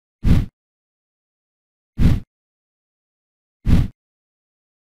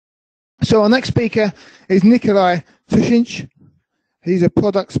So our next speaker is Nicolae Tusinschi. He's a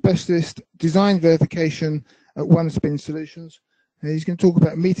product specialist, design verification at OneSpin Solutions. And he's going to talk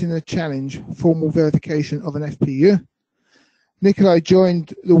about meeting the challenge, formal verification of an FPU. Nicolae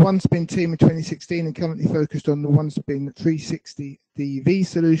joined the OneSpin team in 2016 and currently focused on the OneSpin 360 DV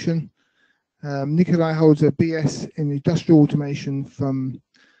solution. Nicolae holds a BS in industrial automation from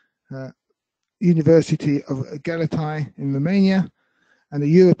University of Nicolae in Romania, and a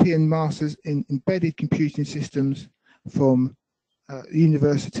European Masters in Embedded Computing Systems from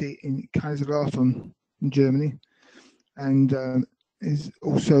University in Kaiserslautern in Germany, and is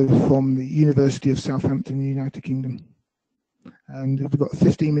also from the University of Southampton in the United Kingdom. And we've got a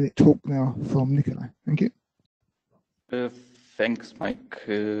 15-minute talk now from Nicolae. Thank you. Thanks, Mike,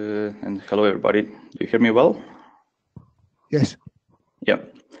 and hello, everybody. Do you hear me well? Yes. Yeah.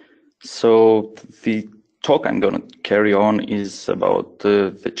 So the talk I'm going to carry on is about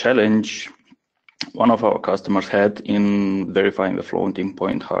the challenge one of our customers had in verifying the floating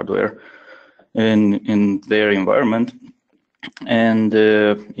point hardware in their environment. And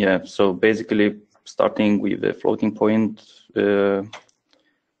yeah, so basically starting with the floating point. Okay,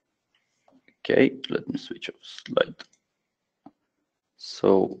 let me switch off slide.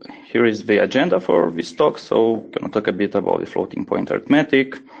 So here is the agenda for this talk. So we're going to talk a bit about the floating point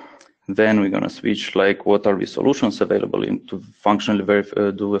arithmetic. Then we're going to switch like what are the solutions available to functionally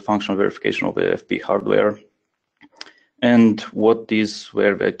do a functional verification of the FP hardware, and what is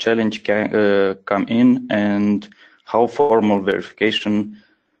where the challenge can come in, and how formal verification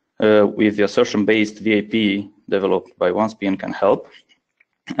with the assertion-based VAP developed by OneSpin can help.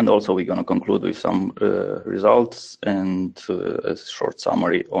 And also we're going to conclude with some results and a short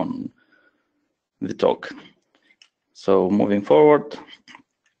summary on the talk. So moving forward.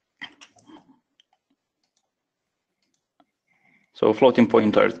 So floating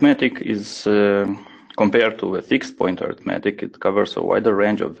point arithmetic is compared to a fixed point arithmetic. It covers a wider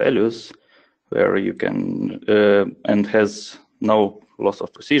range of values where you can and has no loss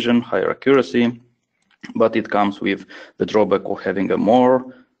of precision, higher accuracy, but it comes with the drawback of having a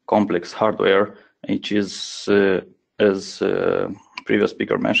more complex hardware, which is, as previous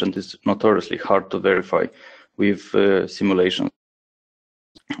speaker mentioned, is notoriously hard to verify with simulations.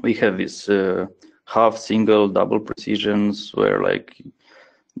 We have this half, single, double precisions where like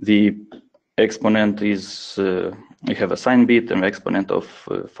the exponent is, we have a sign bit and exponent of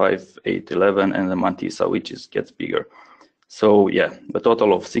 5, 8, 11, and the mantissa, which gets bigger. So yeah, the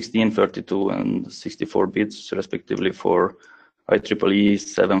total of 16, 32, and 64 bits respectively for IEEE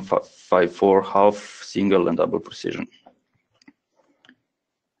 754 half, single, and double precision.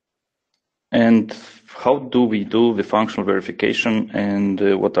 And how do we do the functional verification, and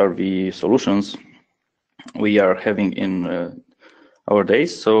what are the solutions we are having in our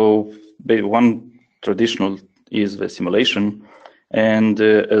days? So one traditional is the simulation, and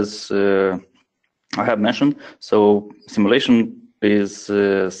as I have mentioned, so simulation is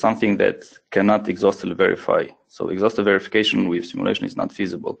something that cannot exhaustively verify. So exhaustive verification with simulation is not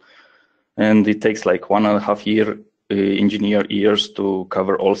feasible, and it takes like 1.5 year engineer years to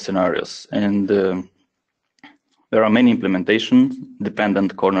cover all scenarios. And there are many implementation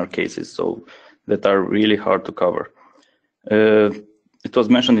dependent corner cases, so that are really hard to cover. It was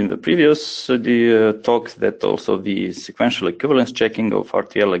mentioned in the previous talk that also the sequential equivalence checking of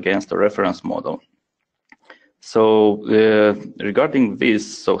RTL against a reference model. So regarding this,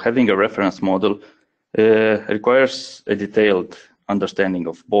 so having a reference model requires a detailed understanding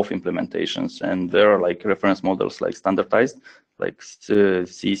of both implementations, and there are like reference models like standardized, like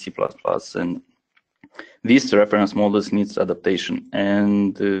C, C++, and these reference models needs adaptation,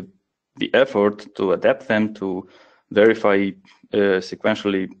 and the effort to adapt them to verify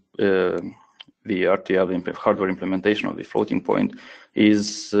sequentially the RTL hardware implementation of the floating point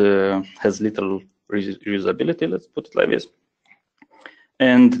is has little reusability, let's put it like this.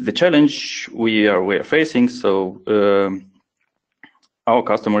 And the challenge we are facing, so our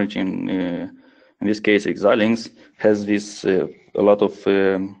customer in this case Xilinx has this a lot of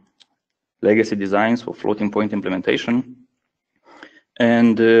legacy designs for floating point implementation,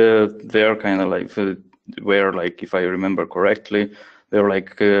 and they're kind of like where, like, if I remember correctly, they're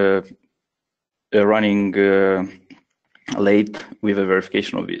like running late with a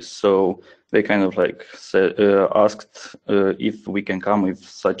verification of this. So they kind of like asked if we can come with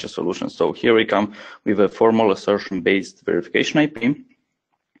such a solution. So here we come with a formal assertion-based verification IP.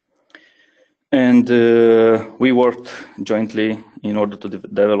 And we worked jointly in order to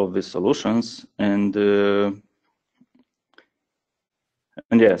develop these solutions. And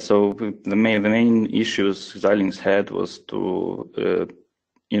yeah, so the main issues Xilinx had was to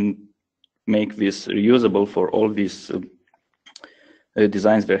make this reusable for all these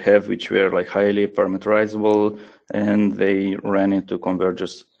designs they have, which were like highly parameterizable, and they ran into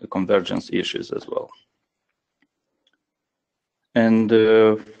convergence issues as well. And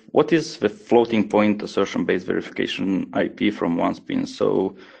what is the floating point assertion-based verification IP from OneSpin?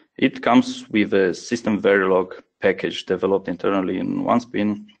 So it comes with a system Verilog package developed internally in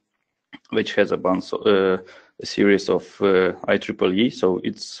OneSpin, which has a series of IEEE, so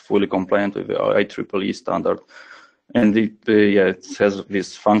it's fully compliant with the IEEE standard. And it has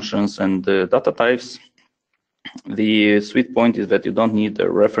these functions and data types. The sweet point is that you don't need a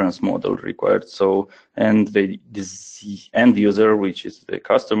reference model required. So, and the end user, which is the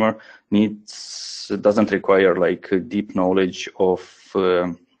customer, doesn't require like a deep knowledge of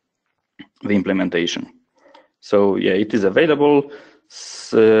the implementation. So yeah, it is available.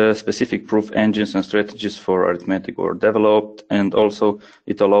 Specific proof engines and strategies for arithmetic were developed, and also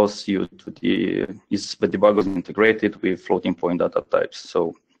it allows you to the debugger is integrated with floating point data types.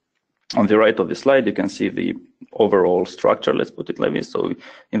 So on the right of the slide, you can see the overall structure, let's put it like this. So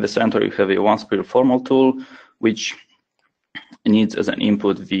in the center, you have a OneSpin formal tool, which needs as an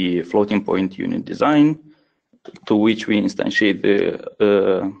input the floating point unit design, to which we instantiate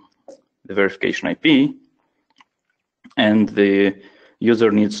the verification IP, and the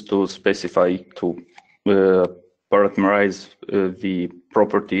user needs to specify to parameterize the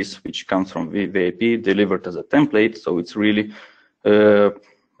properties which comes from the IP delivered as a template. So it's really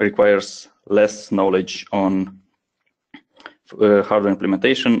requires less knowledge on hardware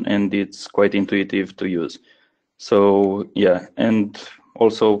implementation, and it's quite intuitive to use. So yeah, and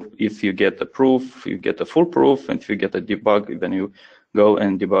also if you get a proof, you get a full proof, and if you get a debug, then you go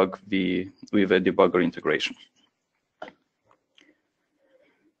and debug with a debugger integration.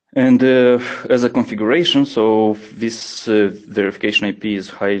 And as a configuration, so this verification IP is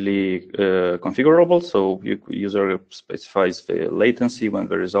highly configurable. So user specifies the latency when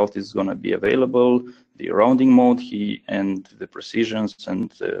the result is going to be available, the rounding mode, and the precisions, and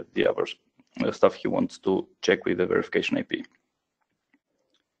the other stuff he wants to check with the verification IP.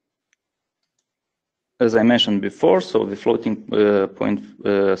 As I mentioned before, so the floating point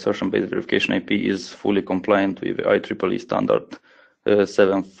assertion-based verification IP is fully compliant with the IEEE standard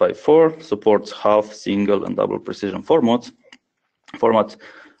 754, supports half, single, and double precision formats.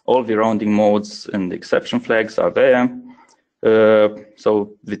 All the rounding modes and the exception flags are there.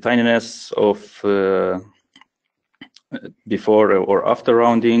 So the tininess of before or after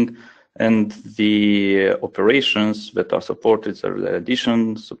rounding, and the operations that are supported are the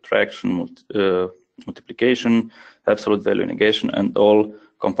addition, subtraction, multiplication, absolute value negation, and all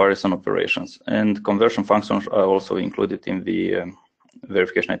comparison operations. And conversion functions are also included in the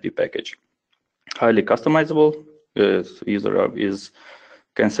verification IP package. Highly customizable. User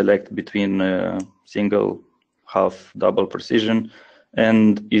can select between single, half, double precision,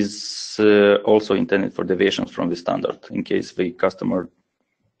 and is also intended for deviations from the standard in case the customer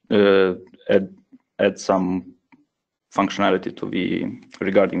add some functionality to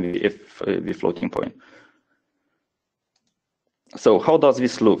regarding the floating point. So how does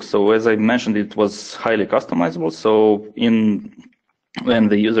this look? So as I mentioned, it was highly customizable. So when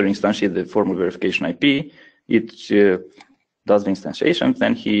the user instantiates the formal verification IP, it does the instantiation,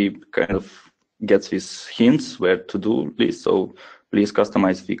 then he kind of gets these hints where to do this. So please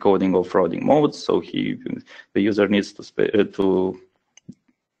customize the coding of rounding modes. So the user needs to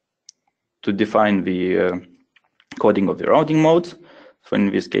define the coding of the rounding modes. So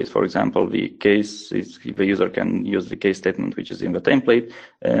in this case, for example, the user can use the case statement which is in the template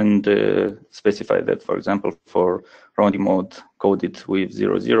and specify that, for example, for rounding mode coded with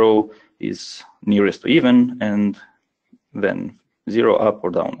 0, 0 is nearest to even, and then 0 up or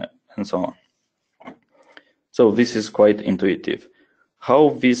down, and so on. So this is quite intuitive.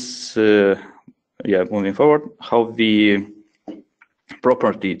 How this, moving forward, how the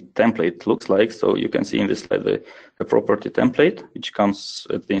property template looks like. So you can see in this slide the property template, which comes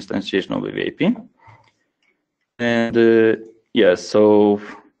at the instantiation of the VIP. And so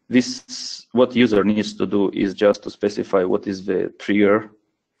what user needs to do is just to specify what is the trigger.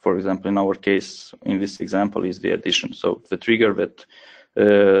 For example, in our case, in this example, is the addition. So the trigger that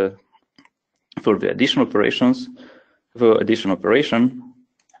for the addition operations,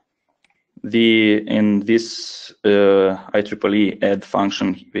 in this IEEE add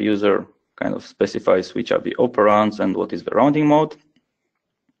function, the user kind of specifies which are the operands and what is the rounding mode.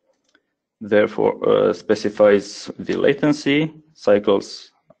 Therefore, specifies the latency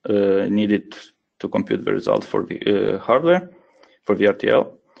cycles needed to compute the result for the hardware, for the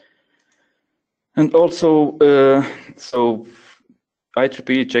RTL. And also, so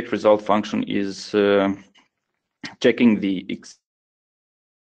IEEE check result function is checking the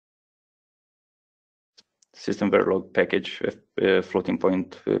system verilog package, floating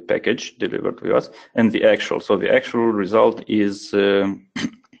point package delivered to us, and the actual. So the actual result is the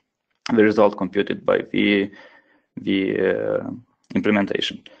result computed by the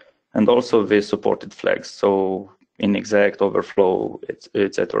implementation, and also the supported flags. So inexact, overflow,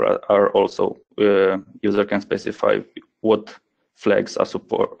 etc. are also user can specify what flags are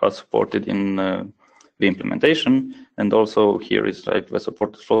supported in the implementation, and also here is like the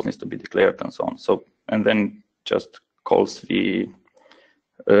supported flows needs to be declared and so on. So and then just calls the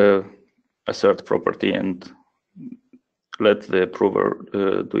assert property and let the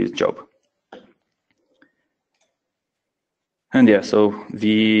prover do his job. And yeah, so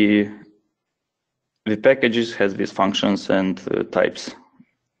the packages has these functions and types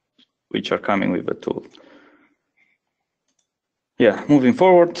which are coming with the tool. Yeah, moving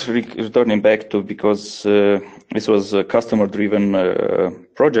forward, returning back to, because this was a customer-driven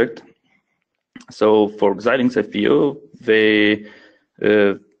project. So for Xilinx FPU,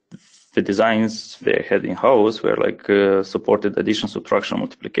 the designs they had in-house were like supported addition, subtraction,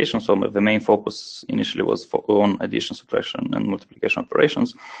 multiplication. So the main focus initially was on addition, subtraction, and multiplication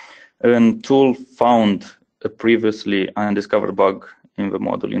operations. And tool found a previously undiscovered bug in the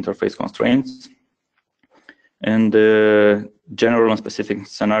module interface constraints. And general and specific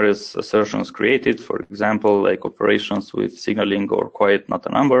scenarios assertions created, for example, like operations with signaling or quiet not a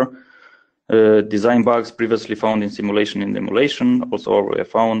number. Design bugs previously found in simulation and emulation also were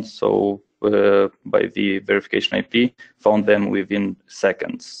found. So by the verification IP, found them within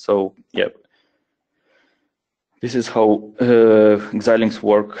seconds. So yeah, this is how Xilinx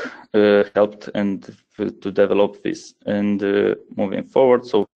work helped and to develop this. And moving forward,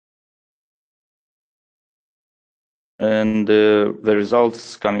 so and the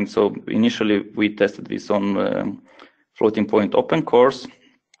results coming. So initially we tested this on floating point open cores,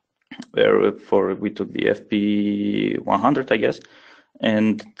 where we took the FP100, I guess,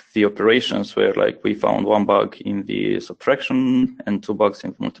 and the operations were like we found one bug in the subtraction and 2 bugs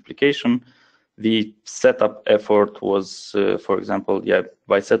in multiplication. The setup effort was, for example, yeah,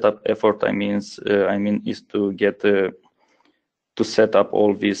 by setup effort I mean is to get to set up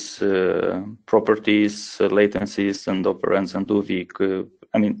all these properties, latencies, and operands, and do the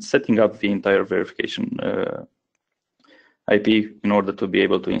setting up the entire verification IP in order to be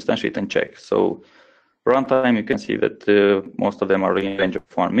able to instantiate and check. So runtime, you can see that most of them are in range of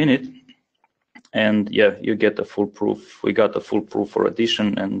 1 minute. And yeah, you get a full proof. We got a full proof for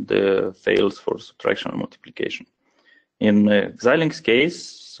addition and fails for subtraction and multiplication. In Xilinx case,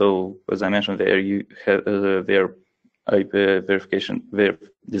 so as I mentioned there, you have their verification, their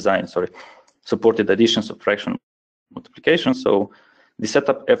design, supported addition, subtraction, multiplication. So the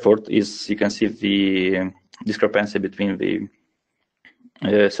setup effort is, you can see the discrepancy between the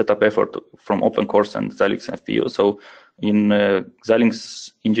setup effort from open cores and Xilinx FPU. So in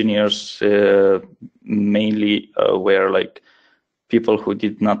Xilinx engineers mainly were like people who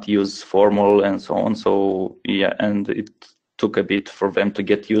did not use formal and so on. So yeah, and it took a bit for them to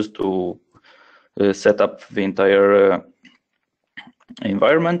get used to set up the entire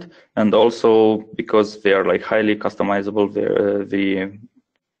environment, and also because they are like highly customizable,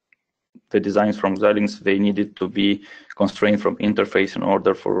 the designs from Xilinx, they needed to be constrained from interface in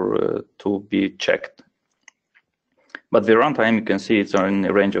order for to be checked. But the runtime, you can see it's in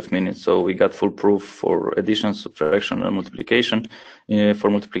a range of minutes. So we got full proof for addition, subtraction, and multiplication. For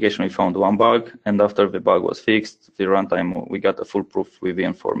multiplication, we found one bug, and after the bug was fixed, the runtime, we got a full proof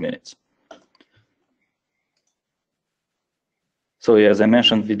within 4 minutes. So yeah, as I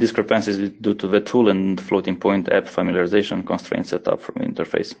mentioned, the discrepancies due to the tool and floating point app familiarization constraint setup from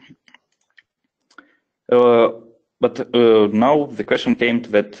interface. But now the question came to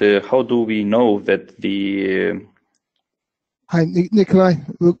that, how do we know that the... Hi, Nicolae,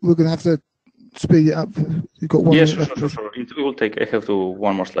 we're going to have to speed it up. You've got 1 minute left. Sure. It will take, I have to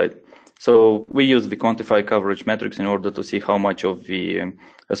one more slide. So we use the quantify coverage metrics in order to see how much of the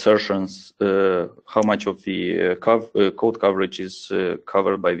assertions, how much of the code coverage is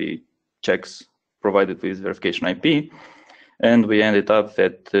covered by the checks provided with verification IP. And we ended up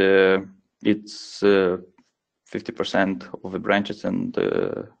that it's 50% of the branches and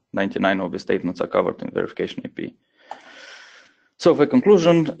 99 of the statements are covered in verification IP. So the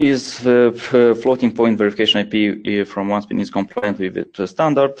conclusion is the floating point verification IP from OneSpin is compliant with the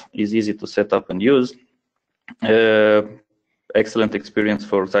standard, is easy to set up and use. Excellent experience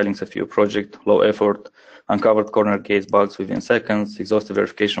for Xilinx FPU project, low effort, uncovered corner case bugs within seconds, exhaustive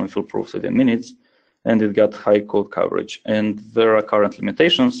verification with full proofs within minutes, and it got high code coverage. And there are current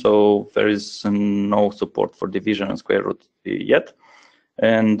limitations, so there is no support for division and square root yet.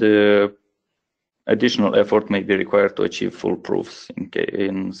 And additional effort may be required to achieve full proofs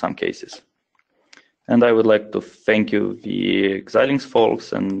in some cases. And I would like to thank you, the Xilinx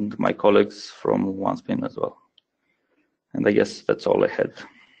folks, and my colleagues from OneSpin as well. And I guess that's all I had.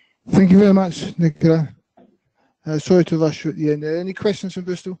 Thank you very much, Nicolae. Sorry to rush you at the end. Any questions from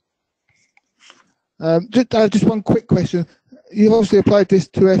Bristol? Just one quick question. You obviously applied this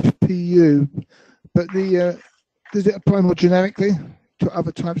to FPU, but does it apply more generically to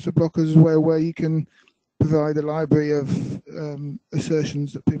other types of blockers where you can provide a library of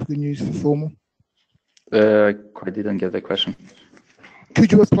assertions that people can use for formal? I didn't get the question.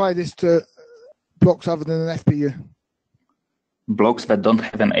 Could you apply this to blocks other than an FPU? Blocks that don't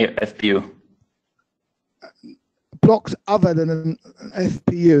have an FPU? Blocks other than an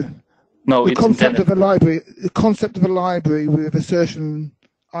FPU? No, the it's concept of a library. The concept of a library with assertion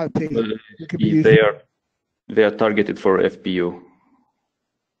IP. They are targeted for FPU.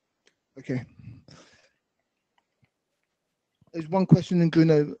 Okay. There's one question in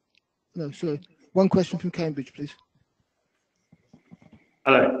Grenoble. No, sorry. One question from Cambridge, please.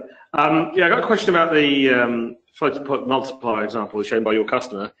 Hello. Yeah, I got a question about the floating point multiplier example shown by your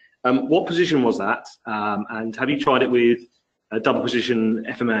customer. What position was that? And have you tried it with a double precision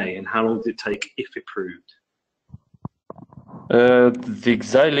FMA? And how long did it take if it proved? The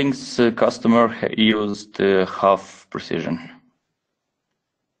Xilinx customer used half precision.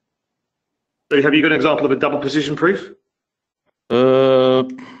 So have you got an example of a double precision proof?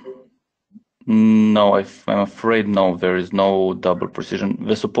 No, I'm afraid no, there is no double precision.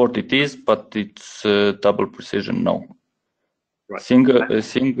 The support it is, but it's double precision, no. Right.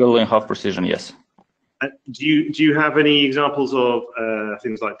 Single and half precision, yes. Do you have any examples of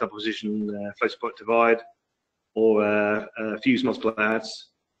things like double precision floating point divide or fuse multiple adds?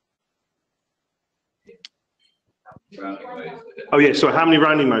 Oh yeah, so how many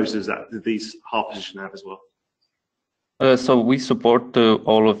rounding modes does these half precision have as well? So we support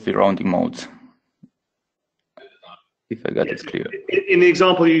all of the rounding modes, if I got it clear. In the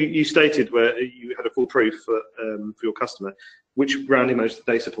example you stated where you had a full proof for your customer, which rounding modes did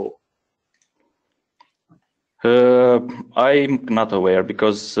they support? I'm not aware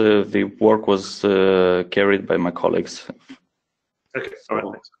because the work was carried by my colleagues. Okay, all right,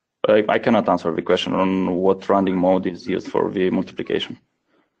 thanks. I cannot answer the question on what rounding mode is used for the multiplication.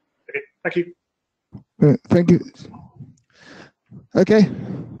 Okay, thank you. Thank you. Okay.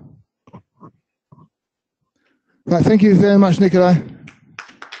 Right, thank you very much, Nicolae.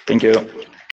 Thank you.